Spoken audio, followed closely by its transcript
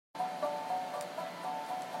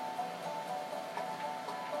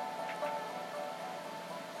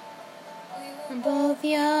We're both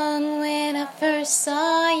young when I first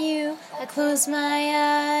saw you. I close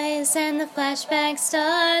my eyes and the flashback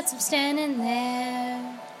starts. I'm standing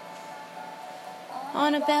there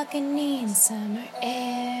on a balcony in summer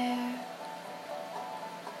air.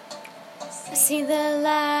 I see the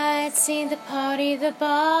lights, see the party, the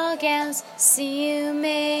ball gowns. See you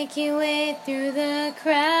make your way through the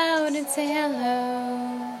crowd and say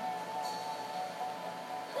hello.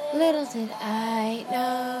 Little did I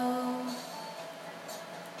know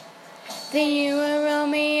that you were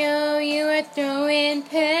Romeo, you were throwing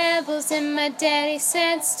pebbles, and my daddy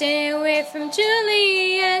said stay away from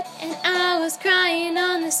Juliet. And I was crying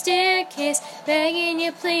on the staircase, begging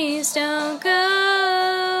you please don't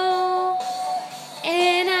go.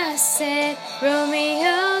 And I said,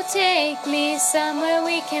 Romeo, take me somewhere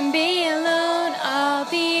we can be alone. I'll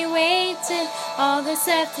be waiting, all that's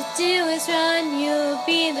left to do is run. You'll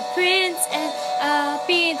be the prince and I'll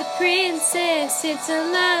be the princess. It's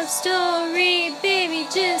a love story, baby.